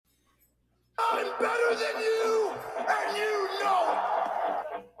better than you, and you know it.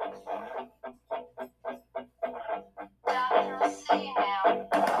 Doctor, I'll see you now.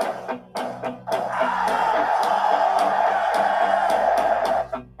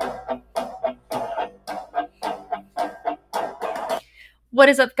 What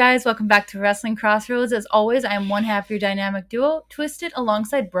is up, guys? Welcome back to Wrestling Crossroads. As always, I am one half your dynamic duo, Twisted,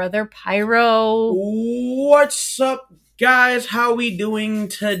 alongside Brother Pyro. What's up, guys? How we doing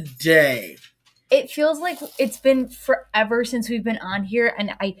today? It feels like it's been forever since we've been on here,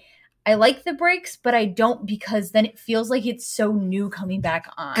 and I like the breaks, but I don't, because then it feels like it's so new coming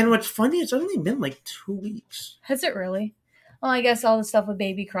back on. And what's funny, it's only been like 2 weeks. Has it really? Well, I guess all the stuff with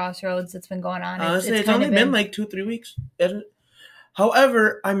Baby Crossroads that's been going on. Honestly, it's only been like 2-3 weeks.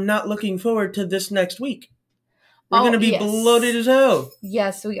 However, I'm not looking forward to this next week. We're going to be bloated as hell.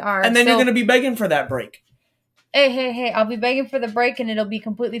 Yes, we are. And then you're going to be begging for that break. Hey, I'll be begging for the break and it'll be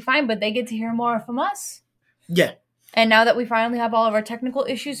completely fine, but they get to hear more from us. Yeah. And now that we finally have all of our technical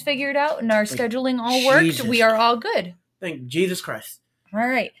issues figured out and our scheduling all worked, we are all good. Thank Jesus Christ. All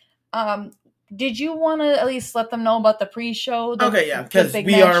right. Did you want to at least let them know about the pre-show? Okay, yeah, because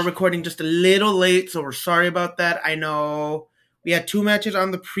we are recording just a little late, so we're sorry about that. I know we had 2 matches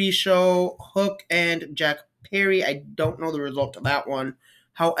on the pre-show, Hook and Jack Perry. I don't know the result of that one.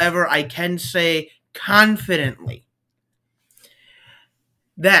 However, I can say confidently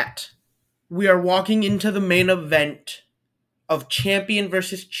that we are walking into the main event of champion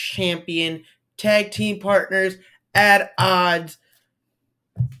versus champion, tag team partners at odds,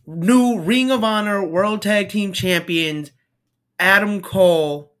 new Ring of Honor World Tag Team Champions, Adam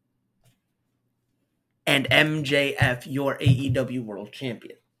Cole and MJF, your AEW World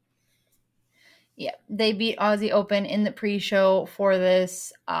Champion. Yeah, they beat Aussie Open in the pre-show for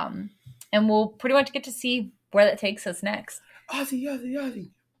this, and we'll pretty much get to see where that takes us next. Aussie.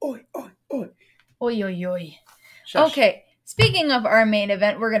 Oi. Oi. Okay, speaking of our main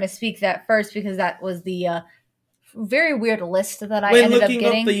event, we're going to speak that first because that was the very weird list that I ended up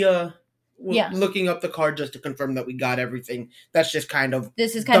getting. Looking up the card just to confirm that we got everything. That's just kind of the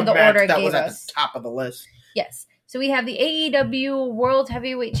order that gave was us. At the top of the list. Yes. So we have the AEW World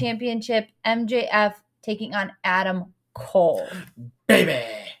Heavyweight Championship, MJF taking on Adam Cole. Baby!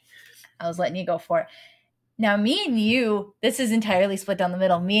 I was letting you go for it. Now, me and you, this is entirely split down the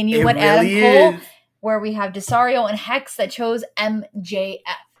middle. Me and you went Adam Cole, where we have Desario and Hex that chose MJF.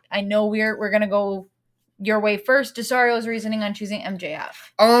 I know we're going to go your way first. Desario's reasoning on choosing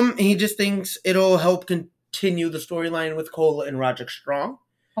MJF. He just thinks it'll help continue the storyline with Cole and Roderick Strong.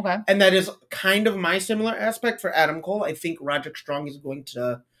 Okay. And that is kind of my similar aspect for Adam Cole. I think Roderick Strong is going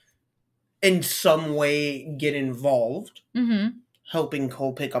to, in some way, get involved, helping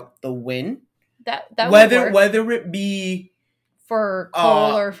Cole pick up the win. That whether it be for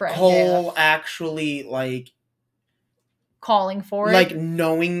Cole or for MJF. Cole actually calling for it,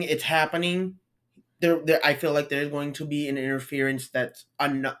 knowing it's happening. I feel like there's going to be an interference that's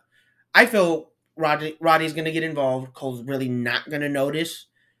I feel Roddy's going to get involved. Cole's really not going to notice,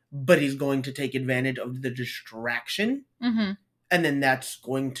 but he's going to take advantage of the distraction. Mm-hmm. And then that's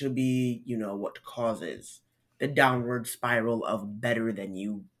going to be, what causes the downward spiral of better than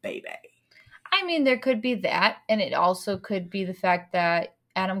you, baby. I mean, there could be that. And it also could be the fact that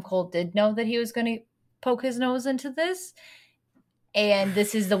Adam Cole did know that he was going to poke his nose into this. And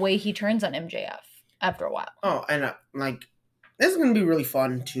this is the way he turns on MJF after a while. Oh, and this is going to be really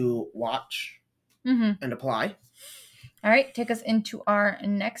fun to watch and apply. All right, take us into our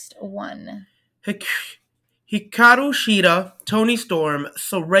next one. Hikaru Shida, Tony Storm,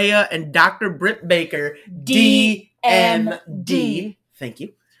 Saraya, and Dr. Britt Baker, DMD. Thank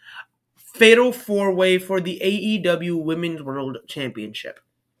you. Fatal 4-way for the AEW Women's World Championship.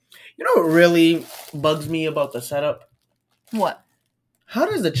 You know what really bugs me about the setup? What? How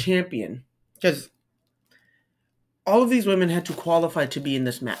does the champion... Because all of these women had to qualify to be in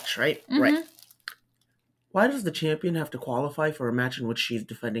this match, right? Mm-hmm. Right. Why does the champion have to qualify for a match in which she's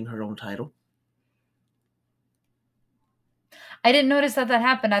defending her own title? I didn't notice that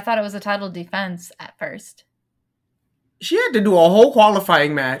happened. I thought it was a title defense at first. She had to do a whole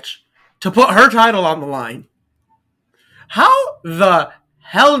qualifying match to put her title on the line. How the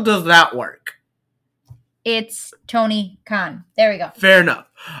hell does that work? It's Tony Khan. There we go. Fair enough.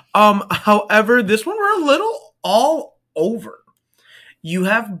 However, this one we're a little all over. You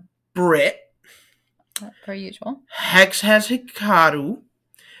have Britt. Per usual. Hex has Hikaru.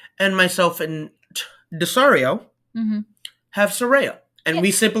 And myself and Desario have Saraya. And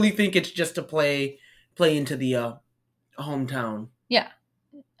we simply think it's just to play into the hometown. Yeah.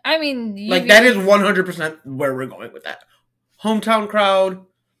 I mean... that is 100% where we're going with that. Hometown crowd,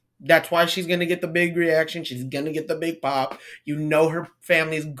 That's why she's going to get the big reaction. She's going to get the big pop. You know her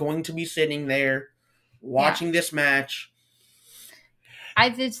family is going to be sitting there watching this match.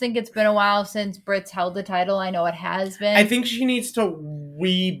 I just think it's been a while since Britt's held the title. I know it has been. I think she needs to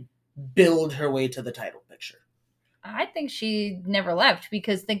rebuild her way to the title picture. I think she never left,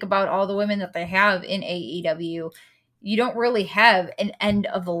 because think about all the women that they have in AEW. You don't really have an end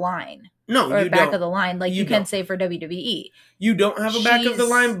of the line. No, or you back don't. of the line like you can don't. say for WWE. You don't have a back of the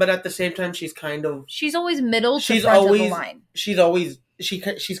line, but at the same time, she's always middle to front of the line.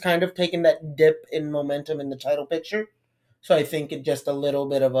 She's kind of taken that dip in momentum in the title picture. So I think it just a little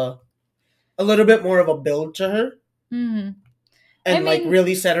bit more of a build to her, and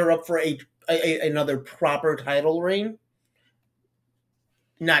really set her up for another proper title reign.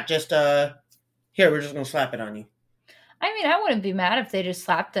 Not just here, we're just gonna slap it on you. I mean, I wouldn't be mad if they just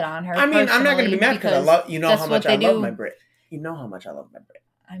slapped it on her. I mean, I'm not going to be mad because I love, how much I love my Brit. You know how much I love my Brit.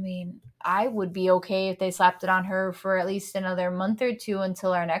 I mean, I would be okay if they slapped it on her for at least another month or two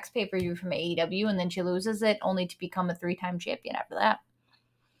until our next pay-per-view from AEW, and then she loses it only to become a 3-time champion after that.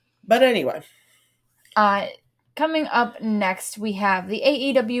 But anyway. Coming up next, we have the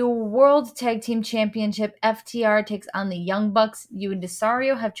AEW World Tag Team Championship. FTR takes on the Young Bucks. You and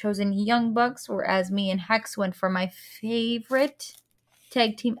Desario have chosen Young Bucks, whereas me and Hex went for my favorite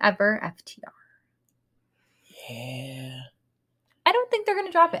tag team ever, FTR. Yeah. I don't think they're going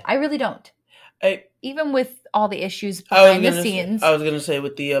to drop it. I really don't. Even with all the issues behind the scenes. I was going to say,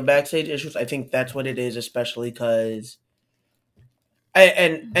 with the backstage issues, I think that's what it is, especially because...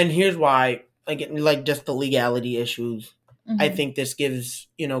 And here's why... Again, like just the legality issues. I think this gives,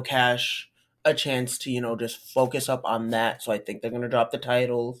 Cash a chance to, just focus up on that. So I think they're going to drop the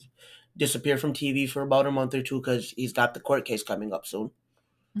titles, disappear from TV for about a month or two because he's got the court case coming up soon.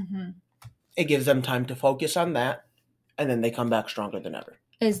 It gives them time to focus on that, and then they come back stronger than ever.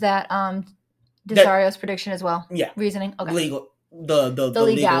 Is that Desario's prediction as well? Yeah. Reasoning? Okay. Legal. The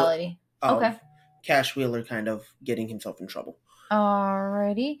legality. Okay. Cash Wheeler kind of getting himself in trouble.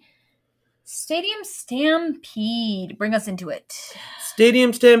 Alrighty. Stadium Stampede. Bring us into it.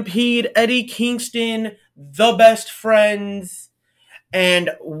 Stadium Stampede, Eddie Kingston, the Best Friends, and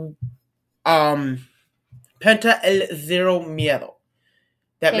Penta El Zero Miedo.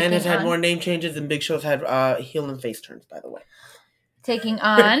 That man has had more name changes than Big Show's had heel and face turns, by the way. Taking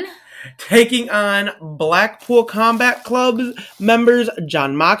on Blackpool Combat Club members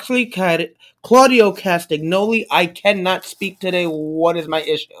John Moxley, Claudio Castagnoli. I cannot speak today. What is my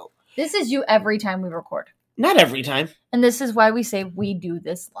issue? This is you every time we record. Not every time. And this is why we say we do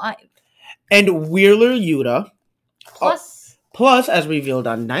this live. And Wheeler Yuta. Plus, as revealed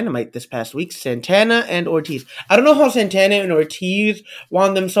on Dynamite this past week, Santana and Ortiz. I don't know how Santana and Ortiz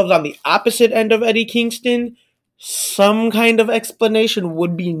wound themselves on the opposite end of Eddie Kingston. Some kind of explanation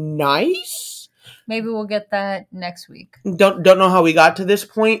would be nice. Maybe we'll get that next week. Don't know how we got to this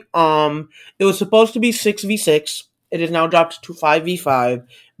point. It was supposed to be 6v6. It is now dropped to 5v5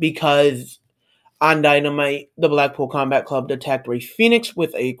 because on Dynamite, the Blackpool Combat Club attacked Rey Fenix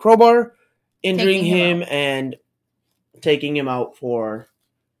with a crowbar, injuring him and taking him out for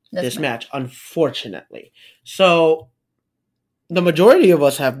this match, unfortunately. So, the majority of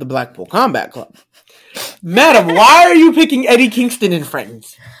us have the Blackpool Combat Club. Madam, why are you picking Eddie Kingston and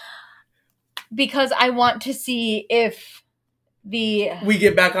friends? Because I want to see if we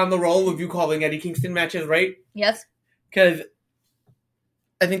get back on the roll of you calling Eddie Kingston matches, right? Yes. Because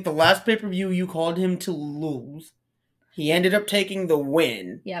I think the last pay-per-view you called him to lose. He ended up taking the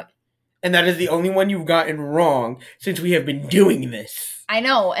win. Yep. And that is the only one you've gotten wrong since we have been doing this. I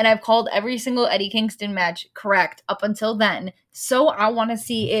know, and I've called every single Eddie Kingston match correct up until then. So I want to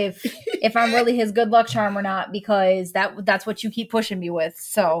see if I'm really his good luck charm or not, because that's what you keep pushing me with.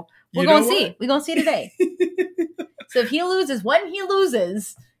 So we're going to see. We're going to see today. So if he loses, when he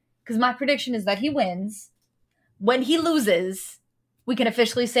loses, because my prediction is that he wins, when he loses, we can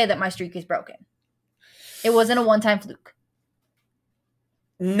officially say that my streak is broken. It wasn't a one-time fluke.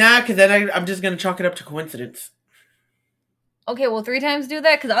 Nah, because then I'm just going to chalk it up to coincidence. Okay, well, 3 times do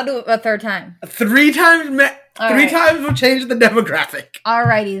that, because I'll do it a third time. 3 times? Three times will change the demographic.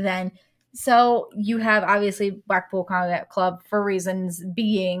 Alrighty, then. So, you have, obviously, Blackpool Combat Club for reasons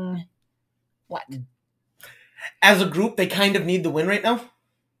being... what? As a group, they kind of need the win right now.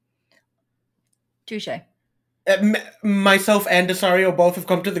 Touche. Myself and Desario both have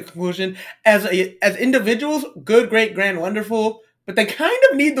come to the conclusion, as individuals, good, great, grand, wonderful, but they kind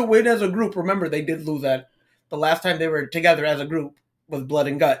of need the win as a group. Remember, they did lose that the last time they were together as a group with blood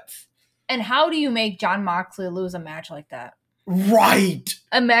and guts. And how do you make John Moxley lose a match like that? Right!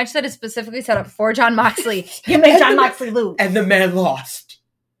 A match that is specifically set up for John Moxley. You make John Moxley lose. And the man lost.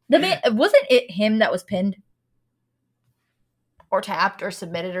 Wasn't it him that was pinned? Or tapped or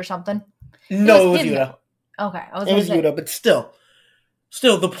submitted or something? No, it was him, Yuta. Okay. It was Yuta, but still.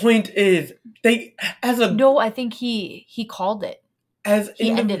 Still, the point is, No, I think he called it.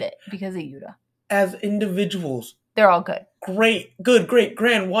 He ended it because of Yuta. As individuals. They're all good. Great, good, great,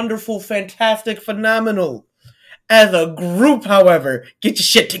 grand, wonderful, fantastic, phenomenal. As a group, however, get your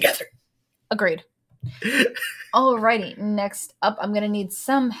shit together. Agreed. Alrighty, next up, I'm going to need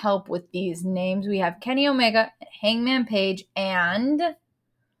some help with these names. We have Kenny Omega, Hangman Page, and...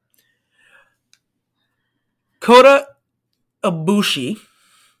 Kota Ibushi.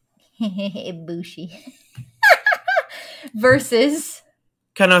 Ibushi. Versus...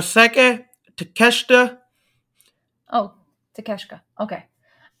 Konosuke Takeshita. Oh, Takeshita. Okay.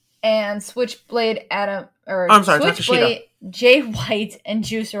 And Switchblade Adam... Takeshita. Jay White and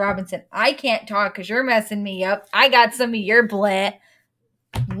Juice Robinson. I can't talk because you're messing me up. I got some of your blah.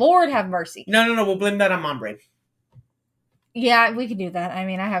 Lord have mercy. No. We'll blame that on mom brain. Yeah, we can do that. I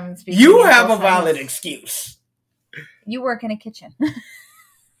mean, I haven't spoken. You have a valid excuse. You work in a kitchen.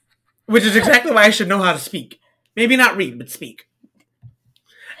 Which is exactly why I should know how to speak. Maybe not read, but speak.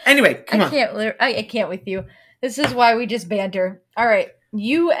 Anyway, come on. I can't with you. This is why we just banter. All right.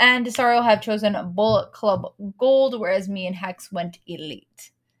 You and Desario have chosen Bullet Club Gold, whereas me and Hex went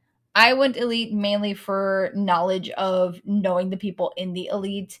Elite. I went Elite mainly for knowledge of knowing the people in the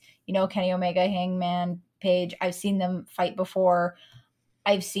Elite. You know, Kenny Omega, Hangman Page. I've seen them fight before.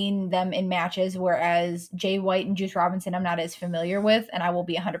 I've seen them in matches, whereas Jay White and Juice Robinson I'm not as familiar with, and I will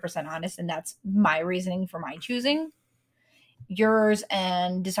be 100% honest, and that's my reasoning for my choosing. Yours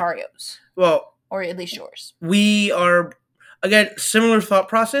and Desario's. Well, or at least yours. We are, again, similar thought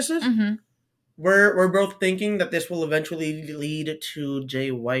processes. Mm-hmm. We're both thinking that this will eventually lead to Jay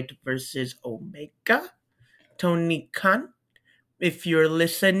White versus Omega. Tony Khan, if you're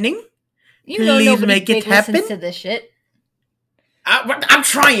listening, please make it happen. Listens to this shit. I'm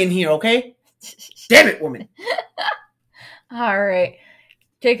trying here, okay? Damn it, woman. All right.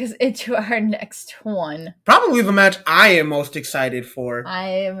 Take us into our next one. Probably the match I am most excited for. I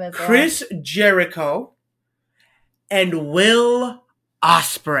am as well. Chris Jericho and Will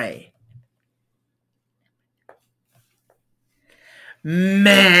Ospreay.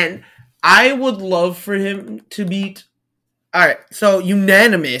 Man, I would love for him to beat... Alright, so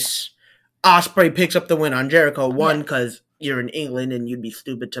unanimous. Ospreay picks up the win on Jericho. One, because you're in England and you'd be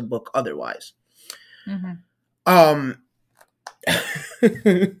stupid to book otherwise. Mm-hmm.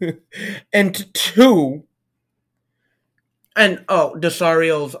 And two, and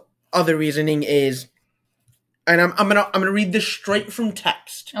Desario's other reasoning is, and I'm gonna read this straight from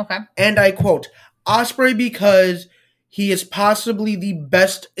text. Okay. And I quote, Ospreay because he is possibly the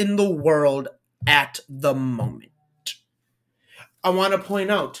best in the world at the moment. I want to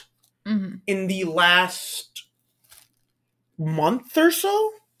point out, in the last month or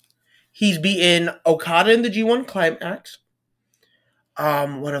so, he's beaten Okada in the G1 Climax.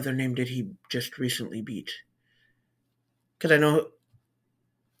 What other name did he just recently beat? Because I know...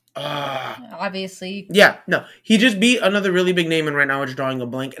 obviously. Yeah, no. He just beat another really big name, and right now it's drawing a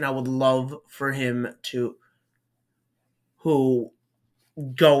blank, and I would love for him to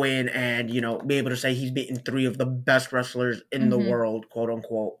go in and, be able to say he's beaten 3 of the best wrestlers in the world, quote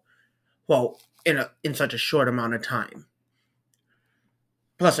unquote. Well, in such a short amount of time.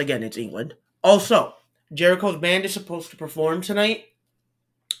 Plus, again, it's England. Also, Jericho's band is supposed to perform tonight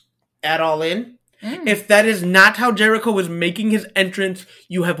at All In. If that is not how Jericho is making his entrance,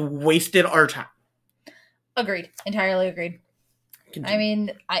 you have wasted our time. Agreed. Entirely agreed. Continue. I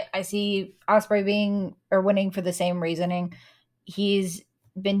mean, I see Ospreay winning for the same reasoning. He's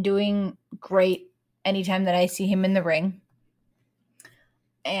been doing great anytime that I see him in the ring.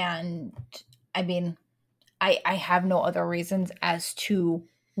 And, I mean, I have no other reasons as to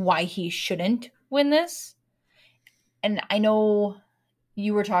why he shouldn't win this. And I know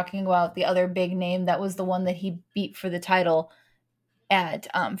you were talking about the other big name. That was the one that he beat for the title at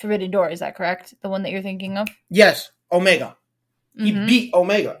Forbidden Door. Is that correct? The one that you're thinking of? Yes, Omega. He beat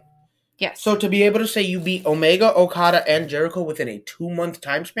Omega. Yes. So to be able to say you beat Omega, Okada, and Jericho within a 2-month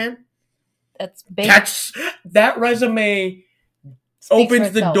time span, that's big. That resume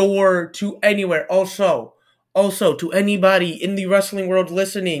opens the door to anywhere. Also, to anybody in the wrestling world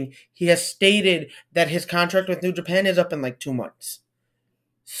listening, he has stated that his contract with New Japan is up in like 2 months.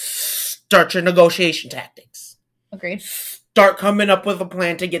 Start your negotiation tactics. Agreed. Start coming up with a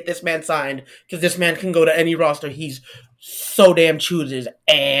plan to get this man signed, because this man can go to any roster he's so damn chooses.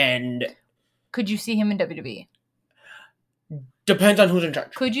 And could you see him in WWE? Depends on who's in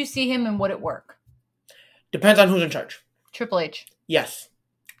charge. Could you see him and would it work? Depends on who's in charge. Triple H. Yes.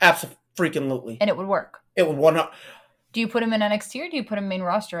 Absolutely. And it would work. It would 100%. Do you put him in NXT or do you put him main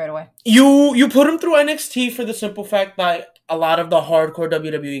roster right away? You put him through NXT for the simple fact that a lot of the hardcore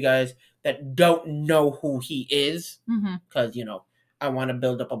WWE guys that don't know who he is, because, I want to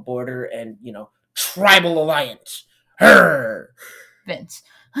build up a border and, tribal alliance. Vince.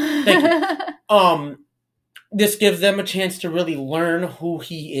 Thank you. This gives them a chance to really learn who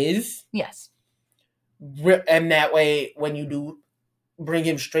he is. Yes. And that way, when you do bring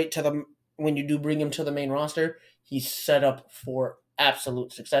him to the main roster, he's set up for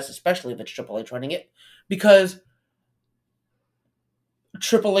absolute success, especially if it's Triple H running it, because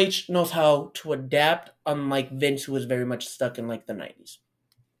Triple H knows how to adapt, unlike Vince, who was very much stuck in the 90s.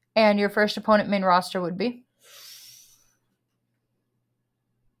 And your first opponent main roster would be?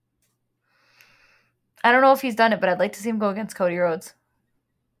 I don't know if he's done it, but I'd like to see him go against Cody Rhodes.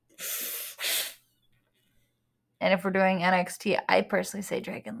 And if we're doing NXT, I personally say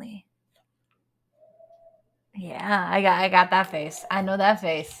Dragon Lee. Yeah, I got that face. I know that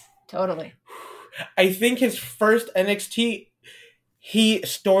face. Totally. I think his first NXT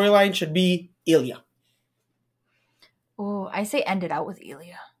storyline should be Ilya. Oh, I say end it out with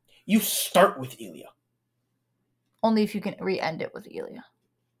Ilya. You start with Ilya. Only if you can re-end it with Ilya.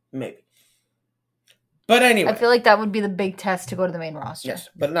 Maybe. But anyway. I feel like that would be the big test to go to the main roster. Yes,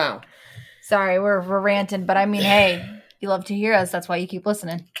 but now. Sorry, we're ranting, but I mean, hey, you love to hear us. That's why you keep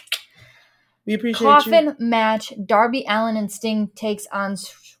listening. We appreciate Coffin match. Darby Allin and Sting takes on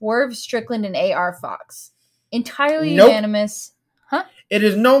Swerve Strickland and AR Fox. Entirely unanimous. Huh? It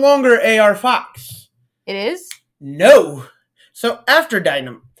is no longer AR Fox. It is? No. So after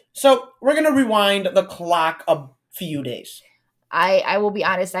Dynamite. So we're going to rewind the clock a few days. I will be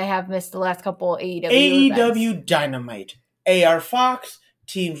honest, I have missed the last couple AEW events. Dynamite. AR Fox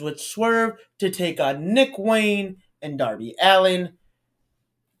teams with Swerve to take on Nick Wayne and Darby Allin.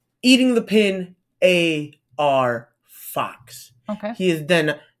 Eating the pin, AR Fox. Okay. He is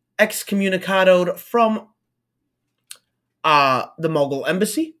then excommunicated from the Mogul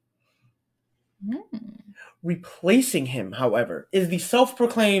Embassy. Replacing him, however, is the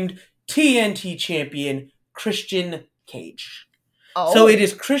self-proclaimed TNT champion, Christian Cage. Oh. So it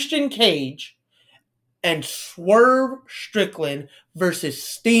is Christian Cage and Swerve Strickland versus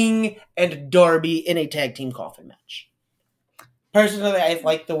Sting and Darby in a tag team coffin match. Personally, I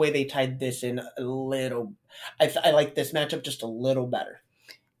like the way they tied this in a little. I like this matchup just a little better.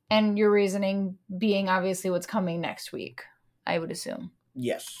 And your reasoning being obviously what's coming next week, I would assume.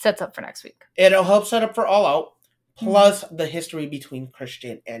 Yes. Sets up for next week. It'll help set up for All Out, plus the history between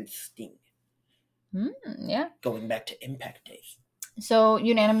Christian and Sting. Yeah. Going back to Impact days. So,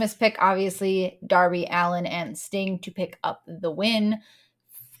 unanimous pick, obviously, Darby Allin and Sting to pick up the win.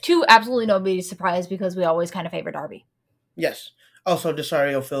 To absolutely nobody's surprise, because we always kind of favor Darby. Yes. Also,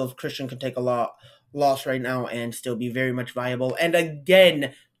 Desario feels Christian can take a loss right now and still be very much viable. And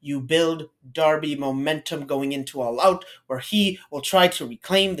again, you build Darby momentum going into All Out, where he will try to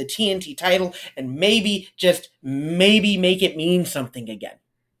reclaim the TNT title and maybe, just maybe, make it mean something again.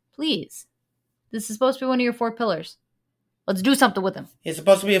 Please. This is supposed to be one of your 4 pillars. Let's do something with him. It's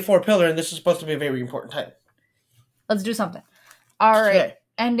supposed to be a 4-pillar, and this is supposed to be a very important title. Let's do something. All right.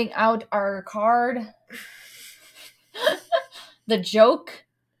 Ending out our card. The joke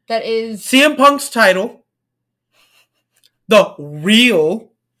that is CM Punk's title. The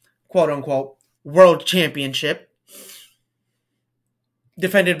real, quote-unquote, world championship.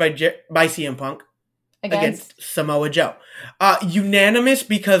 Defended by CM Punk. Against Samoa Joe. Unanimous,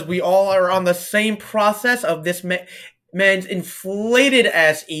 because we all are on the same process of this man's inflated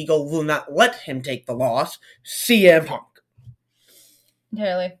ass ego will not let him take the loss. CM Punk.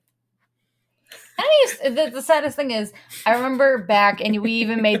 Entirely. The saddest thing is, I remember back, and we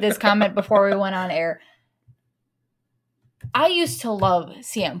even made this comment before we went on air. I used to love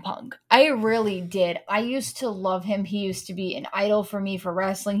CM Punk. I really did. I used to love him. He used to be an idol for me for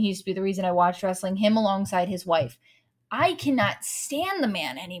wrestling. He used to be the reason I watched wrestling, him alongside his wife. I cannot stand the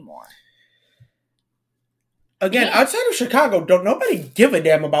man anymore. Again, outside of Chicago, don't nobody give a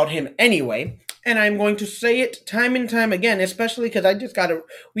damn about him anyway. And I'm going to say it time and time again, especially because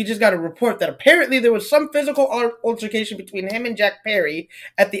we just got a report that apparently there was some physical altercation between him and Jack Perry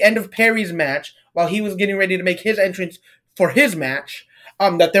at the end of Perry's match while he was getting ready to make his entrance for his match.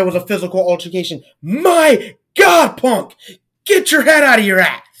 That there was a physical altercation. My God, Punk! Get your head out of your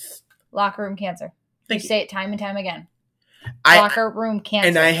ass! Locker room cancer. Thank you. Say it time and time again. Locker room cancer.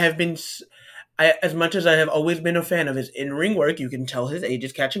 And I have been... as much as I have always been a fan of his in-ring work, you can tell his age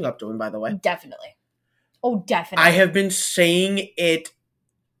is catching up to him, by the way. Definitely. Oh, definitely. I have been saying it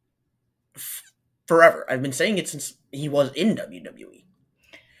forever. I've been saying it since he was in WWE.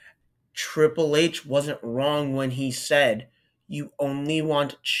 Triple H wasn't wrong when he said you only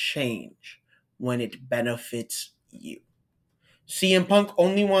want change when it benefits you. CM Punk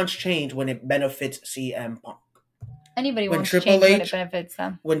only wants change when it benefits CM Punk. Anybody When wants Triple change when H- it benefits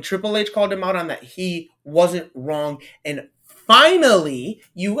them. When Triple H called him out on that, he wasn't wrong. And finally,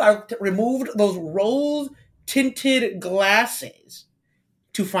 you have removed those rose-tinted glasses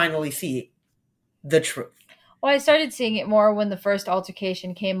to finally see the truth. Well, I started seeing it more when the first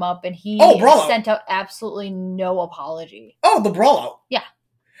altercation came up and he brawl out. sent out absolutely no apology. Oh, the brawl out. Yeah.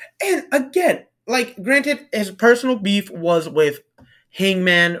 And again, like, granted, his personal beef was with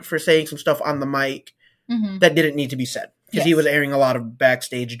Hangman for saying some stuff on the mic that didn't need to be said. Because he was airing a lot of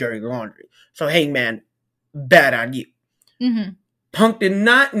backstage dirty laundry. So, Hangman, bad on you. Punk did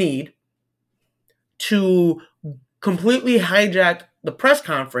not need to completely hijack the press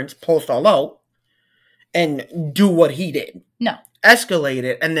conference, post all out, and do what he did. No. Escalate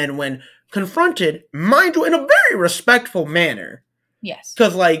it, and then when confronted, mind you, in a very respectful manner. Yes.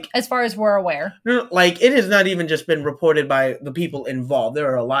 Because, like... as far as we're aware. Like, it has not even just been reported by the people involved.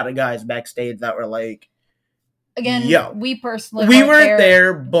 There are a lot of guys backstage that were like... Again, yo, we personally weren't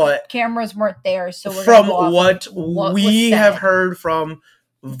there, but... cameras weren't there, so we're from go what we have said. heard from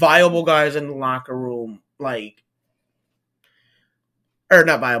viable guys in the locker room, like... or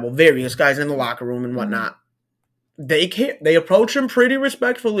not viable, various guys in the locker room and whatnot, they approach him pretty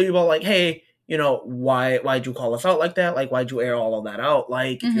respectfully about, like, hey, you know, why'd you call us out like that? Like, why'd you air all of that out?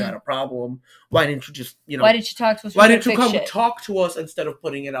 Like, if you had a problem, why didn't you just, you know... why didn't you talk to us? Why didn't you come talk to us instead of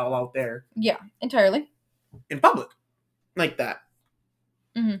putting it all out there? Yeah, entirely. In public. Like that.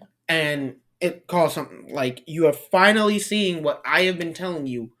 And it calls something like, you are finally seeing what I have been telling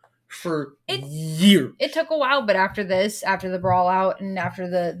you for years. It took a while, but after this, after the brawl out and after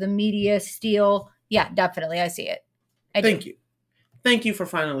the media steal, yeah, definitely, I see it. Thank you. Thank you for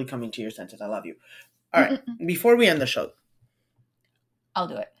finally coming to your senses. I love you. All right, before we end the show. I'll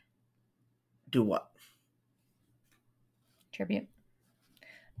do it. Do what? Tribute.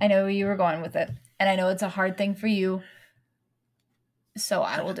 I know you were going with it, and I know it's a hard thing for you, so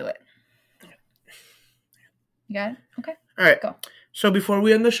I will do it. You got it? Okay. All right. Go. So before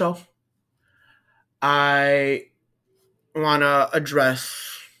we end the show, I want to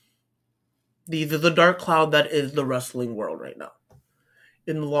address the dark cloud that is the wrestling world right now.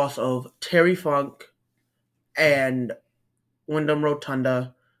 In the loss of Terry Funk and Wyndham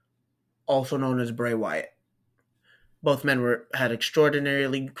Rotunda, also known as Bray Wyatt. Both men had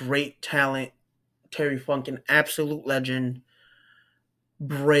extraordinarily great talent. Terry Funk, an absolute legend.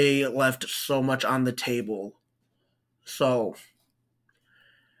 Bray left so much on the table. So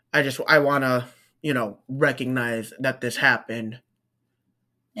I want to, you know, recognize that this happened.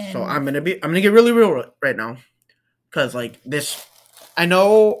 And so I'm gonna get really real right now, because like this, I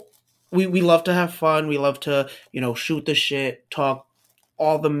know we love to have fun. We love to, you know, shoot the shit, talk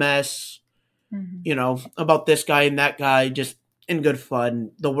all the mess, you know, about this guy and that guy, just in good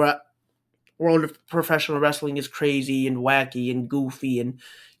fun. The world of professional wrestling is crazy and wacky and goofy, and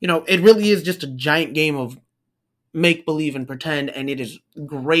you know, it really is just a giant game of make believe and pretend, and it is a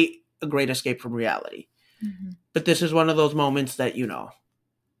great escape from reality. But this is one of those moments that, you know,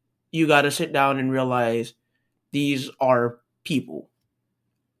 you got to sit down and realize these are people,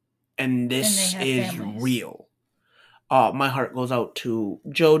 and this is families. Real. My heart goes out to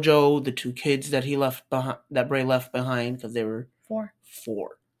JoJo, the two kids that he left behind, that Bray left behind, because they were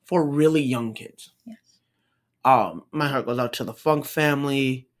four really young kids. Yes. My heart goes out to the Funk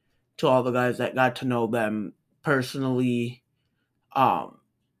family, to all the guys that got to know them personally. I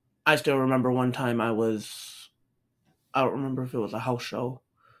still remember one time I don't remember if it was a house show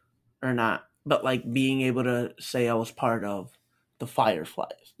or not, but like being able to say I was part of the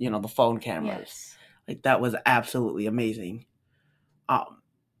Fireflies, you know, the phone cameras. Yes. Like that was absolutely amazing.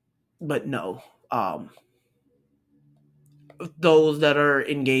 But no, those that are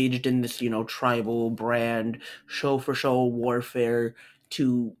engaged in this, you know, tribal brand, show for show warfare,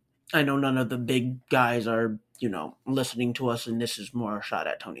 I know none of the big guys are, you know, listening to us, and this is more a shot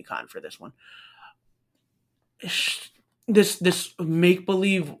at Tony Khan for this one. This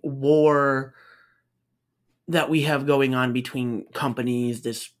make-believe war that we have going on between companies,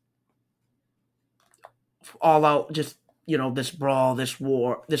 this all-out, just, you know, this brawl, this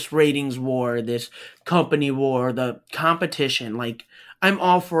war, this ratings war, this company war, the competition. Like, I'm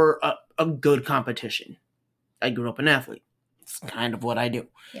all for a good competition. I grew up an athlete. It's kind of what I do.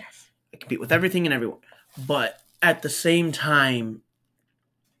 Yes. I compete with everything and everyone. But at the same time,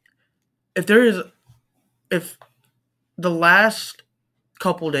 if the last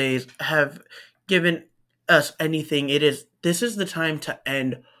couple days have given us anything, this is the time to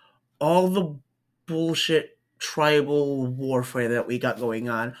end all the bullshit tribal warfare that we got going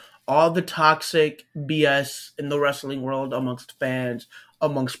on, all the toxic BS in the wrestling world amongst fans,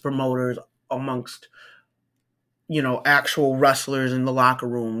 amongst promoters, amongst, actual wrestlers in the locker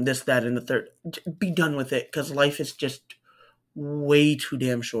room, this, that, and the third. Be done with it, because life is just way too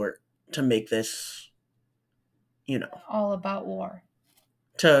damn short to make this, all about war.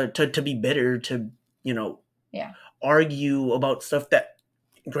 To be bitter, to, Yeah. argue about stuff that,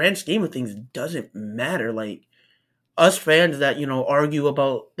 grand scheme of things, doesn't matter. Like, us fans that, argue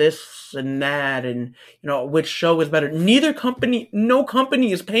about this and that and, which show is better. No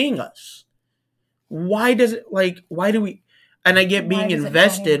company is paying us. Why do we, and I get being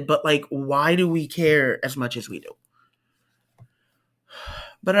invested, but like, why do we care as much as we do?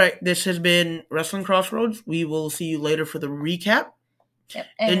 But all right, this has been Wrestling Crossroads. We will see you later for the recap. Yep.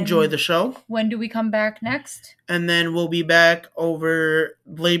 Enjoy the show. When do we come back next? And then we'll be back over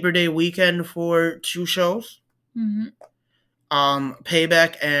Labor Day weekend for 2 shows. Mm-hmm.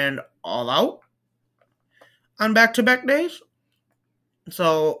 Payback and All Out on back-to-back days.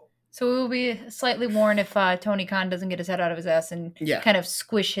 So we'll be slightly warned if Tony Khan doesn't get his head out of his ass and kind of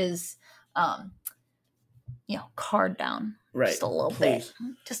squish his, card down. Right. Just a little bit.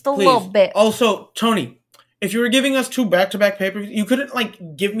 Just a little bit. Also, Tony, if you were giving us 2 back-to-back pay-per-views, you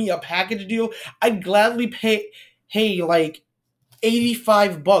couldn't, give me a package deal. I'd gladly pay, $85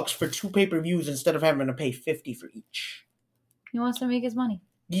 for 2 pay-per-views instead of having to pay $50 for each. He wants to make his money.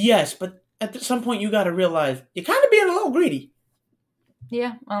 Yes, but at some point you got to realize you're kind of being a little greedy.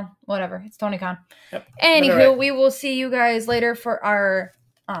 Yeah, well, whatever. It's Tony Khan. Yep. Anywho, we will see you guys later for our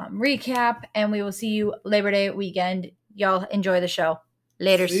recap, and we will see you Labor Day weekend. Y'all enjoy the show.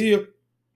 Later. See you.